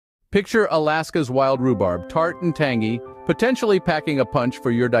Picture Alaska's wild rhubarb, tart and tangy, potentially packing a punch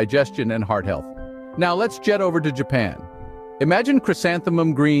for your digestion and heart health. Now let's jet over to Japan. Imagine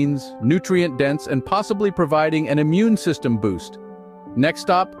chrysanthemum greens, nutrient-dense and possibly providing an immune system boost. Next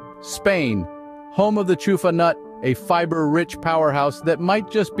stop, Spain, home of the chufa nut, a fiber-rich powerhouse that might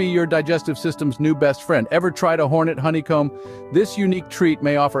just be your digestive system's new best friend. Ever tried a hornet honeycomb? This unique treat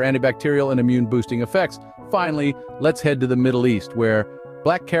may offer antibacterial and immune-boosting effects. Finally, let's head to the Middle East, where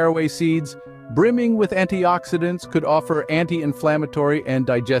black caraway seeds, brimming with antioxidants, could offer anti-inflammatory and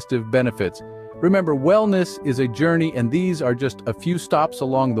digestive benefits. Remember, wellness is a journey, and these are just a few stops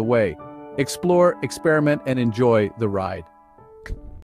along the way. Explore, experiment, and enjoy the ride.